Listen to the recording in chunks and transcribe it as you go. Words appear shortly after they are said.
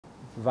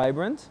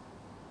vibrant,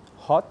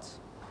 hot,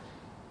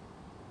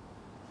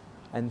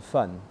 and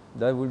fun.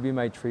 That would be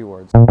my 3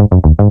 words.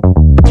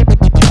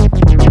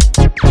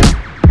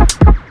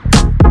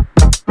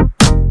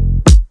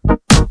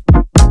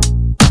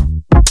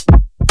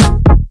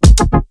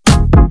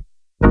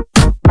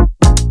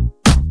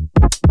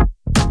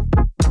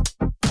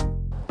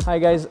 Hi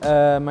guys,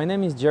 my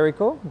name is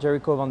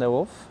Jeriko Van der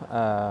Wolf.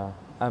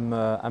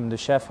 I'm the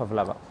chef of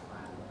Lava.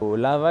 So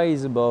Lava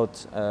is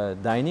about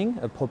dining,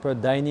 a proper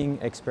dining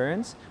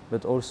experience,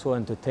 but also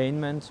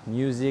entertainment,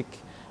 music.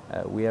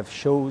 We have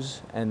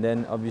shows, and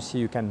then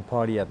obviously you can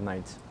party at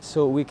night.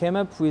 So we came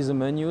up with a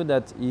menu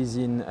that is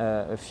in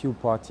a few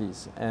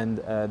parties. And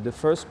the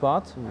first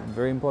part,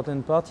 very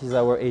important part, is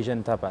our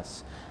Asian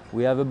tapas.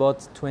 We have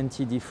about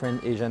 20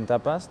 different Asian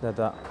tapas that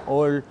are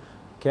all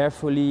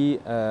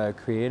carefully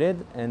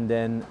created and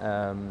then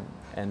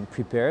and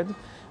prepared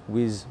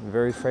with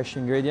very fresh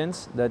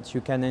ingredients that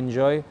you can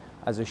enjoy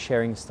as a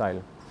sharing style.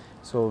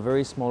 So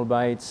very small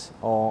bites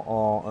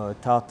or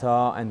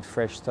tartar and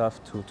fresh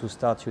stuff to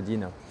start your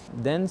dinner.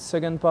 Then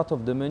second part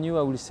of the menu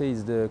I will say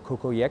is the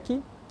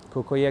Cocotte.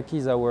 Cocotte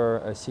is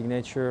our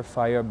signature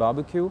fire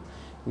barbecue,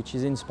 which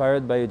is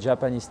inspired by a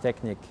Japanese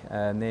technique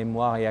named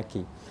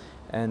warayaki.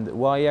 And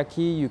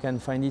warayaki, you can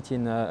find it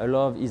in a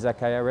lot of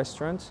izakaya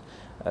restaurants.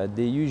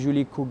 They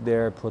usually cook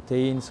their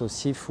protein, so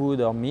seafood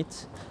or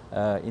meat,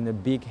 in a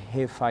big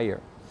hay fire.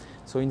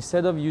 So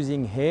instead of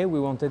using hay, we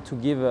wanted to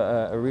give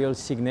a real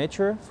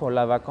signature for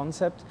Lava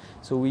concept.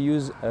 So we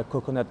use a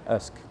coconut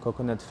husk,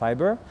 coconut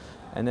fiber,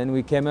 and then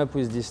we came up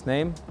with this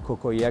name,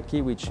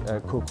 Cocotte, which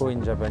coco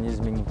in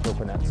Japanese means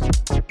coconut.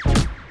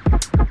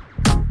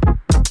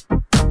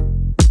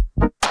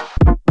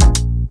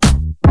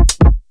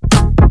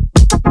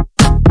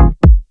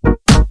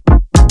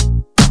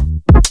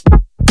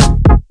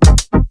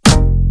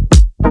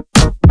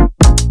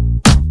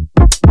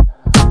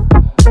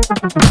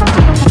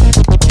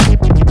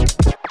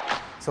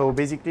 So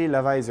basically,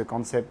 Lava is a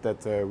concept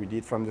that we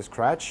did from the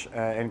scratch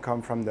and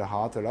come from the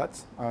heart a lot.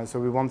 So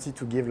we wanted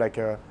to give like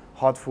a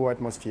heartful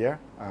atmosphere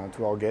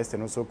to our guests,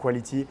 and also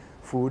quality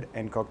food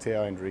and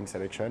cocktail and drink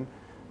selection.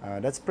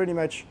 That's pretty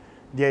much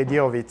the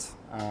idea of it,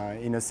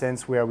 in a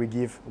sense where we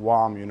give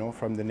warm, you know,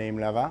 from the name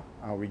Lava.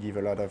 We give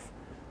a lot of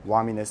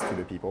warminess to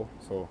the people,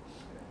 so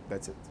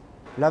that's it.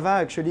 Lava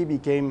actually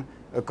became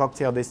a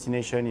cocktail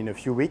destination in a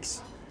few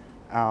weeks,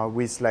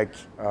 with like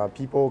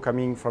people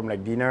coming from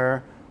like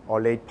dinner or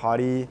late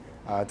party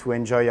to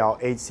enjoy our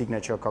 8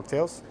 signature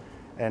cocktails.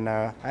 And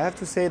I have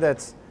to say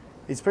that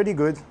it's pretty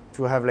good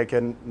to have like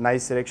a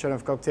nice selection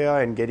of cocktail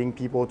and getting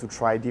people to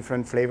try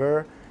different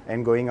flavor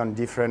and going on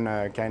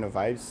different kind of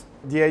vibes.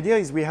 The idea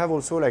is we have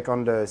also like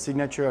on the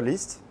signature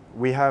list,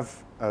 we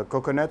have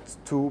Coconut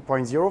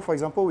 2.0, for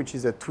example, which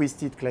is a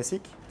twisted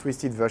classic,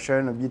 twisted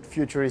version, a bit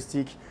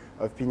futuristic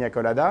of Pina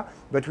Colada,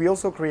 but we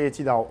also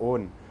created our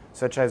own,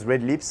 such as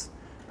Red Lips,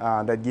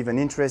 that give an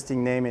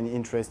interesting name and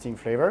interesting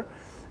flavor.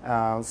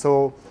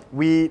 So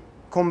we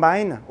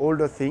combine all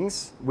the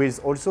things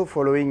with also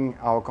following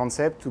our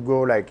concept to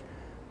go like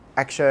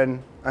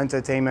action,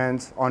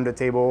 entertainment on the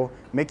table,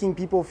 making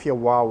people feel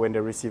wow when they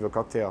receive a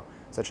cocktail,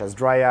 such as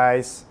dry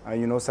ice,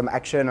 you know, some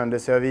action on the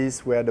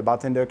service where the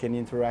bartender can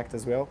interact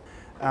as well.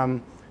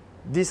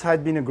 This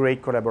had been a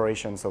great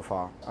collaboration so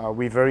far.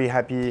 We're very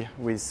happy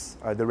with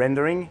the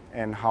rendering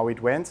and how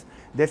it went.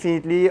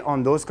 Definitely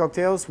on those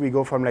cocktails, we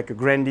go from like a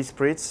Grandi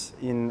Spritz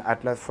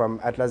from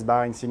Atlas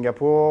Bar in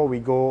Singapore. We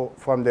go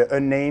from the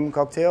unnamed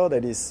cocktail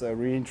that is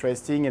really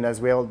interesting, and as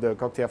well the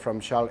cocktail from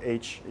Charles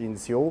H in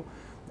Seoul,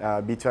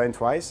 bitter and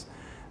twice.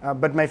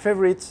 But my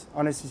favorite,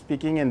 honestly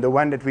speaking, and the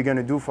one that we're going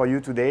to do for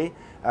you today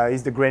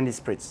is the Grandi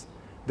Spritz.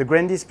 The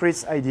Grandi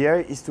Spritz idea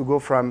is to go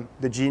from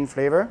the gin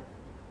flavor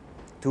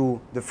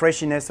to the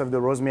freshiness of the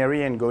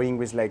rosemary and going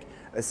with like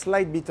a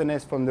slight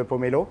bitterness from the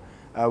pomelo,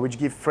 which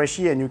give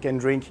freshy, and you can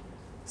drink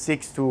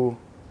 6 to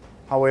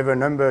however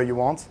number you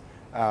want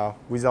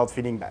without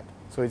feeling bad.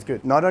 So it's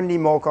good. Not only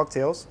more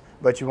cocktails,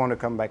 but you want to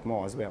come back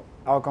more as well.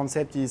 Our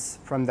concept is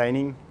from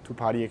dining to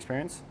party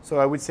experience. So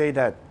I would say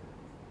that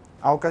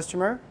our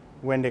customer,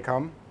 when they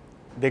come,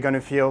 they're gonna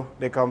feel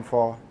they come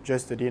for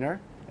just a dinner,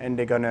 and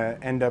they're gonna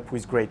end up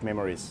with great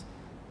memories.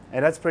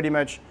 And that's pretty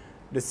much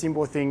the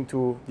simple thing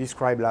to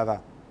describe Lava.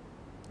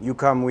 You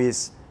come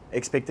with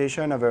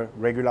expectation of a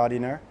regular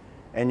dinner,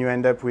 and you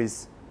end up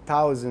with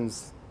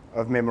thousands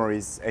of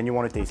memories, and you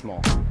want to taste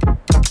more.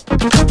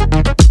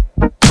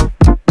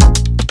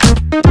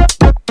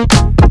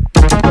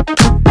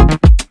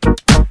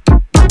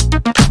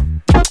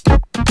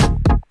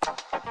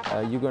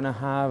 You're gonna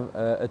have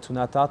a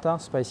tuna tartar,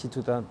 spicy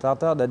tuna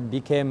tartar, that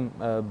became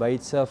by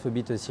itself a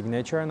bit a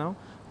signature now.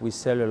 We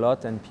sell a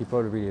lot and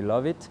people really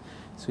love it.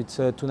 So it's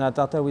a tuna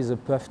tartar with a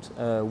puffed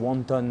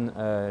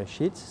wonton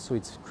sheet. So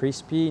it's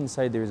crispy,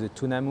 inside there is a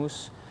tuna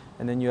mousse,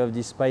 and then you have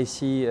this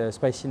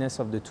spiciness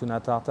of the tuna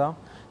tartar.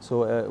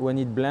 So when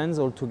it blends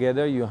all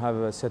together, you have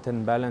a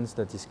certain balance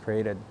that is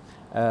created.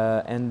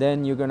 And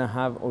then you're gonna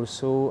have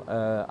also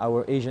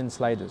our Asian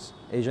sliders.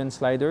 Asian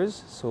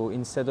sliders, so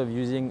instead of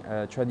using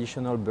a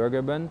traditional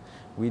burger bun,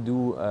 we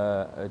do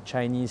a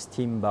Chinese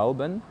steamed bao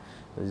bun.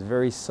 It's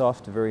very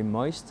soft, very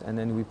moist, and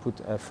then we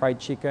put fried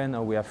chicken,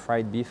 or we have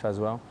fried beef as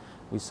well,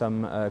 with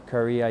some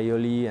curry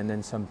aioli and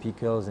then some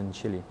pickles and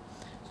chili.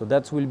 So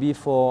that will be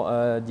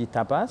for the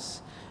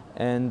tapas.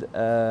 And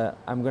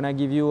I'm gonna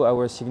give you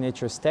our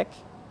signature steak,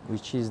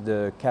 which is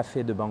the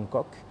Café de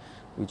Bangkok,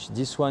 which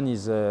this one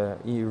is a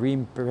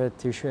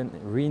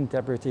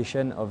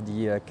reinterpretation of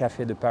the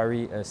Café de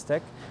Paris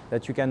steak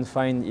that you can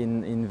find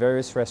in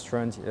various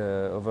restaurants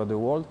over the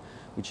world,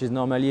 which is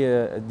normally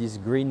this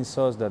green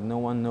sauce that no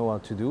one knows how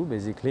to do,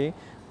 basically,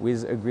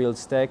 with a grilled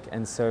steak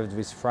and served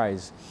with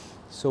fries.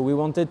 So we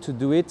wanted to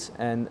do it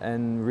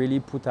and really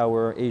put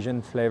our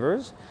Asian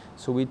flavors.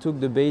 So we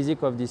took the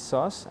basic of this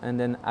sauce and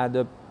then add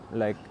up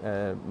like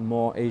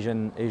more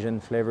Asian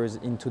flavors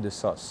into the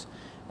sauce.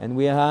 And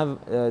we have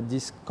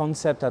this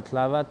concept at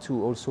Lava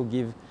to also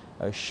give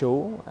a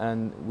show,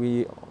 and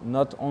we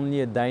not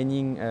only a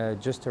dining,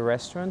 just a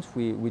restaurant,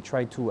 we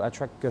try to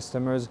attract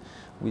customers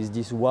with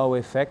this wow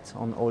effect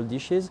on all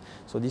dishes.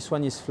 So this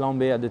one is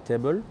flambé at the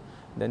table,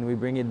 then we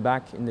bring it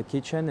back in the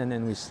kitchen and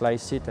then we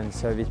slice it and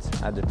serve it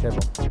at the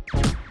table.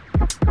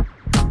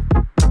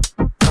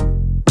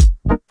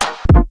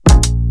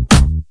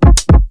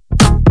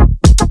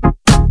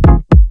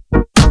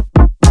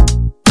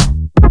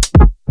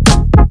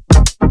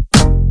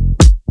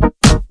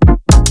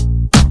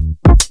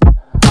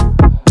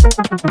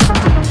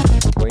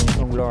 We're in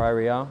Thonglor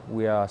area.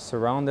 We are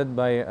surrounded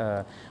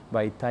by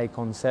Thai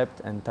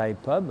concept and Thai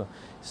pub.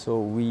 So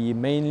we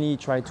mainly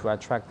try to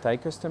attract Thai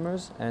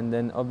customers, and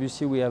then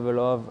obviously we have a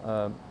lot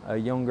of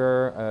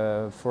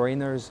younger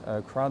foreigners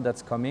crowd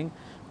that's coming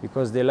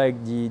because they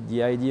like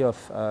the idea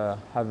of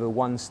have a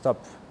one-stop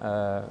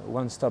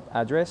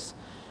address.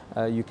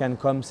 You can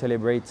come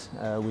celebrate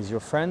with your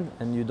friend,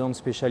 and you don't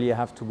specially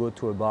have to go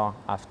to a bar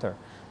after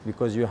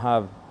because you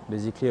have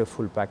basically a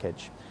full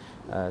package.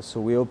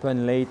 So we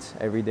open late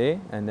every day,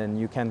 and then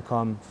you can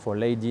come for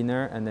late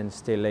dinner and then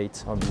stay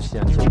late, obviously,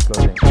 until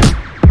closing.